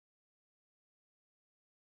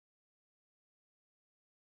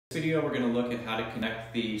In this video, we're going to look at how to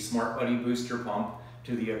connect the Smart Buddie Booster Pump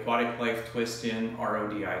to the Aquatic Life Twist-In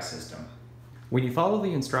RO system. When you follow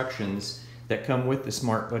the instructions that come with the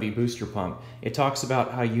Smart Buddie Booster Pump, it talks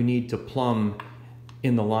about how you need to plumb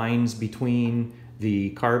in the lines between the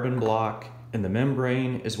carbon block and the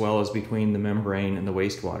membrane, as well as between the membrane and the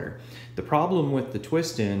wastewater. The problem with the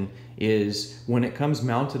twist-in is when it comes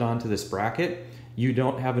mounted onto this bracket, you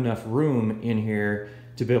don't have enough room in here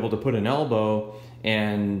to be able to put an elbow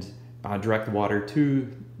and direct the water to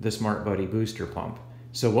the Smart Buddie Booster Pump.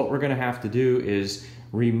 So what we're going to have to do is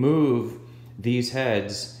remove these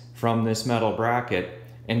heads from this metal bracket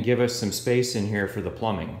and give us some space in here for the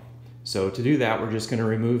plumbing. So to do that, we're just going to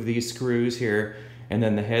remove these screws here, and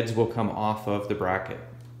then the heads will come off of the bracket.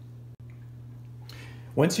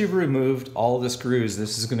 Once you've removed all the screws,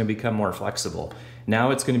 this is going to become more flexible.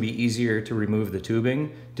 Now it's going to be easier to remove the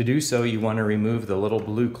tubing. To do so, you want to remove the little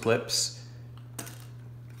blue clips.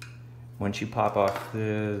 Once you pop off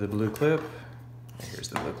the blue clip, here's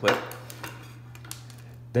the blue clip,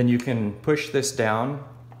 then you can push this down.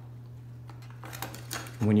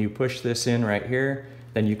 When you push this in right here,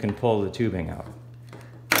 then you can pull the tubing out.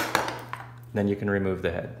 Then you can remove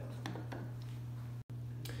the head.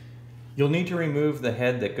 You'll need to remove the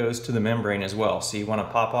head that goes to the membrane as well. So you want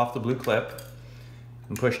to pop off the blue clip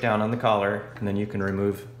and push down on the collar, and then you can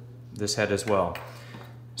remove this head as well.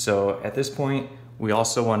 So at this point, we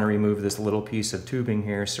also want to remove this little piece of tubing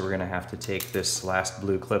here, so we're going to have to take this last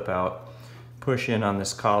blue clip out, push in on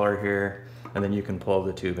this collar here, and then you can pull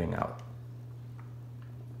the tubing out.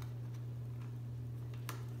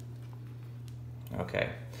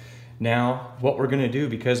 Okay. Now, what we're going to do,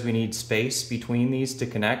 because we need space between these to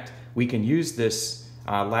connect, we can use this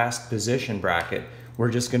last position bracket.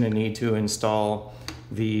 We're just going to need to install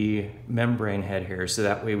the membrane head here, so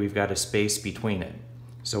that way we've got a space between it.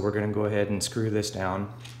 So we're going to go ahead and screw this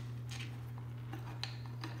down.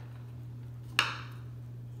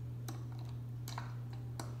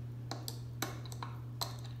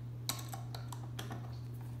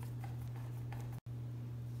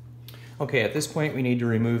 Okay, at this point we need to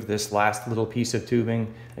remove this last little piece of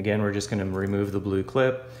tubing. Again, we're just going to remove the blue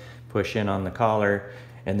clip, push in on the collar,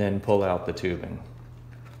 and then pull out the tubing.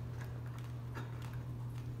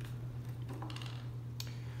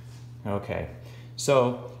 Okay,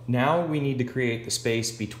 so now we need to create the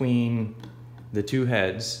space between the two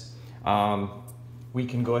heads. We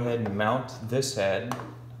can go ahead and mount this head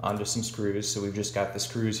onto some screws. So we've just got the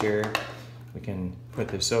screws here. We can put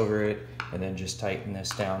this over it and then just tighten this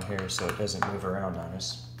down here so it doesn't move around on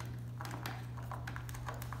us.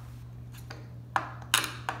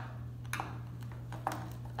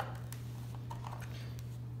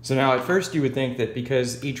 So now at first you would think that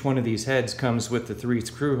because each one of these heads comes with the 3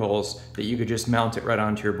 screw holes that you could just mount it right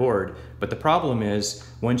onto your board. But the problem is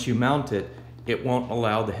once you mount it, it won't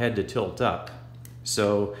allow the head to tilt up.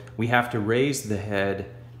 So we have to raise the head,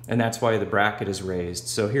 and that's why the bracket is raised.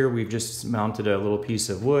 So here we've just mounted a little piece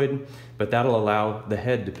of wood, but that'll allow the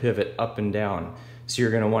head to pivot up and down. So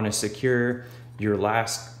you're going to want to secure your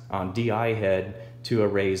last DI head to a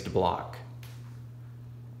raised block.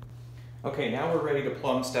 Okay, now we're ready to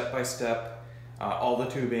plumb step by step all the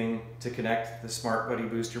tubing to connect the Smart Buddie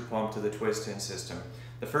Booster Pump to the twist-in system.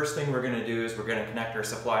 The first thing we're going to do is we're going to connect our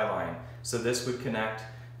supply line. So this would connect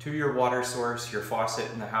to your water source, your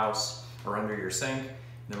faucet in the house or under your sink.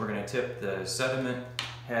 Then we're going to tip the sediment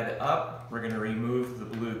head up. We're going to remove the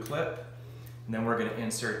blue clip, and then we're going to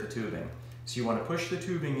insert the tubing. So you want to push the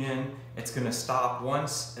tubing in. It's going to stop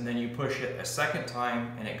once, and then you push it a second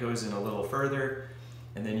time, and it goes in a little further.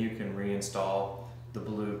 And then you can reinstall the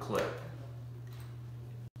blue clip.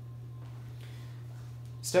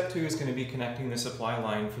 Step 2 is going to be connecting the supply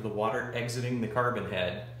line for the water exiting the carbon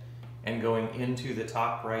head and going into the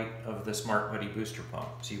top right of the Smart Buddie Booster Pump.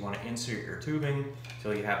 So you want to insert your tubing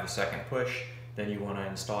until you have the second push. Then you want to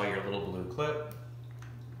install your little blue clip.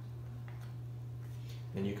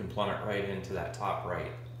 Then you can plumb it right into that top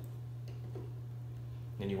right.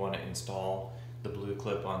 Then you want to install the blue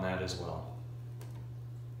clip on that as well.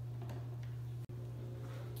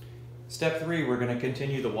 Step 3, we're going to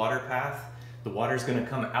continue the water path. The water is going to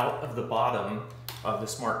come out of the bottom of the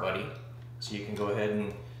Smart Buddie. So you can go ahead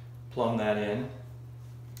and plumb that in.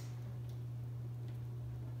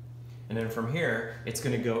 And then from here, it's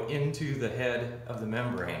going to go into the head of the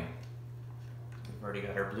membrane. We've already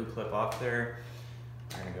got our blue clip off there.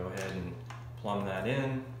 We're going to go ahead and plumb that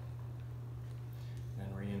in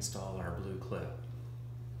and reinstall our blue clip.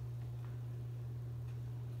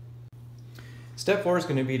 Step 4 is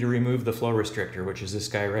going to be to remove the flow restrictor, which is this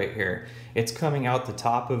guy right here. It's coming out the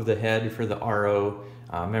top of the head for the RO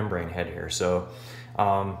membrane head here. So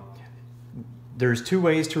There's two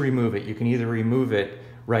ways to remove it. You can either remove it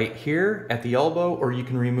right here at the elbow, or you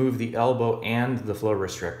can remove the elbow and the flow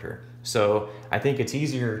restrictor. So I think it's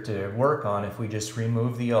easier to work on if we just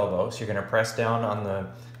remove the elbow. So you're going to press down on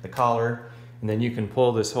the collar, and then you can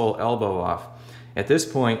pull this whole elbow off. At this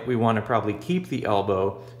point, we want to probably keep the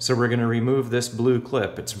elbow, so we're going to remove this blue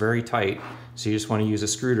clip. It's very tight, so you just want to use a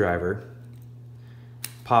screwdriver,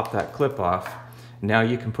 pop that clip off. Now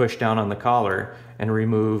you can push down on the collar and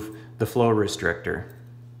remove the flow restrictor.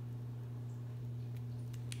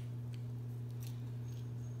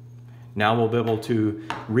 Now we'll be able to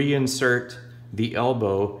reinsert the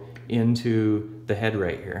elbow into the head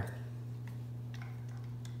right here.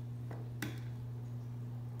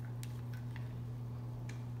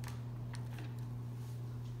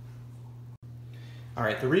 All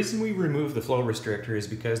right, the reason we remove the flow restrictor is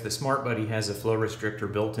because the Smart Buddie has a flow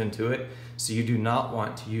restrictor built into it, so you do not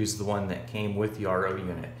want to use the one that came with the RO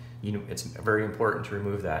unit. It's very important to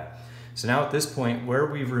remove that. So now at this point, where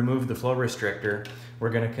we've removed the flow restrictor, we're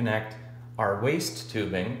going to connect our waist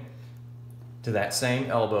tubing to that same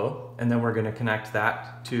elbow, and then we're going to connect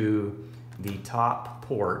that to the top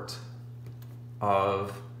port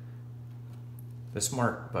of the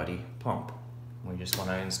Smart Buddie pump. We just want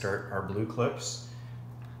to insert our blue clips.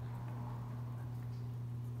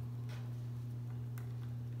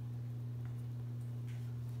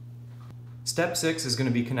 Step 6 is going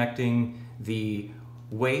to be connecting the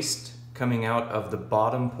waste coming out of the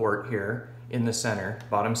bottom port here in the center,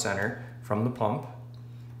 bottom center, from the pump.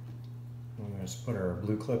 I'm going to just put our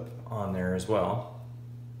blue clip on there as well.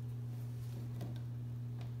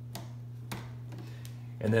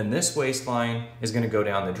 And then this waste line is going to go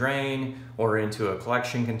down the drain or into a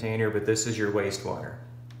collection container, but this is your wastewater.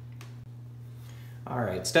 All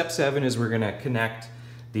right, step 7 is we're going to connect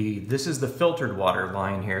this is the filtered water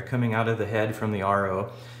line here coming out of the head from the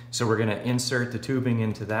RO. So we're going to insert the tubing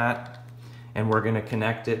into that, and we're going to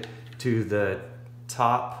connect it to the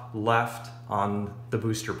top left on the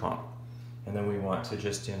booster pump. And then we want to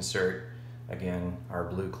just insert, again, our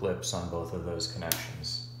blue clips on both of those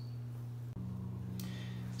connections.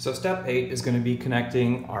 So step 8 is going to be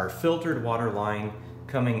connecting our filtered water line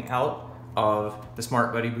coming out of the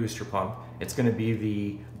Smart Buddie Booster Pump. It's going to be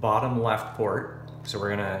the bottom left port. So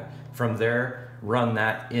we're going to, from there, run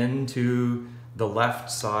that into the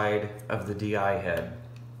left side of the DI head.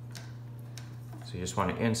 So you just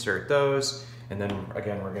want to insert those, and then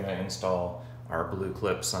again we're going to install our blue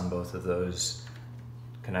clips on both of those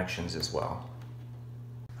connections as well.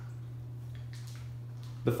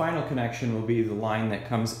 The final connection will be the line that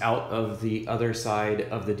comes out of the other side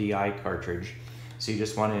of the DI cartridge. So you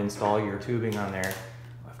just want to install your tubing on there.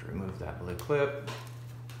 We'll have to remove that blue clip,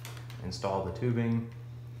 install the tubing,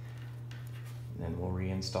 and then we'll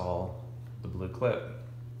reinstall the blue clip.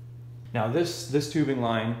 Now this tubing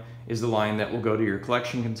line is the line that will go to your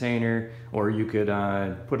collection container, or you could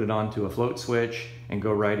put it onto a float switch and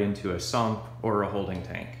go right into a sump or a holding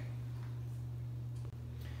tank.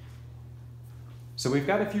 So we've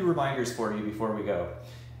got a few reminders for you before we go.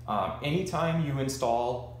 Anytime you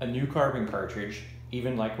install a new carbon cartridge,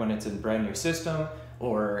 even like when it's a brand new system,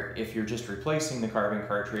 or if you're just replacing the carbon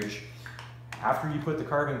cartridge, after you put the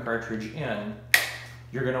carbon cartridge in,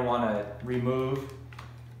 you're going to want to remove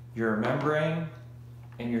your membrane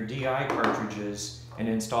and your DI cartridges and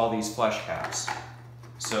install these flush caps.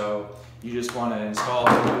 So you just want to install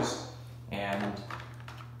those and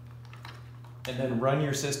then run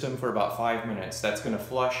your system for about 5 minutes. That's going to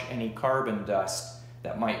flush any carbon dust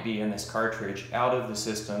that might be in this cartridge out of the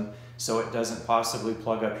system so it doesn't possibly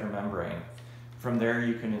plug up your membrane. From there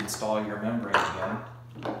you can install your membrane again.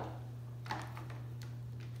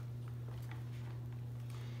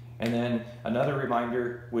 And then another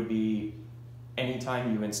reminder would be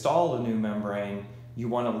anytime you install a new membrane, you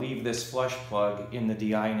want to leave this flush plug in the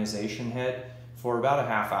deionization head for about a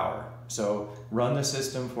half hour. So run the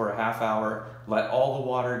system for a half hour, let all the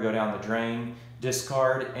water go down the drain,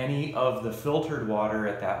 discard any of the filtered water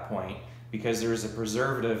at that point because there is a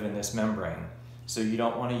preservative in this membrane. So you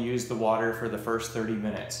don't want to use the water for the first 30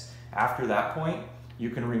 minutes. After that point,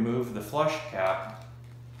 you can remove the flush cap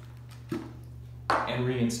and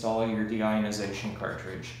reinstall your deionization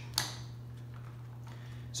cartridge.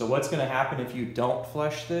 So what's going to happen if you don't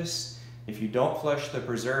flush this? If you don't flush the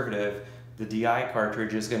preservative, the DI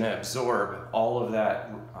cartridge is going to absorb all of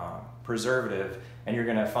that preservative, and you're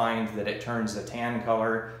going to find that it turns a tan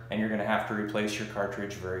color, and you're going to have to replace your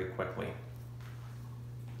cartridge very quickly.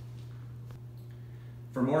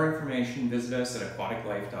 For more information, visit us at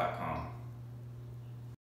aquaticlife.com.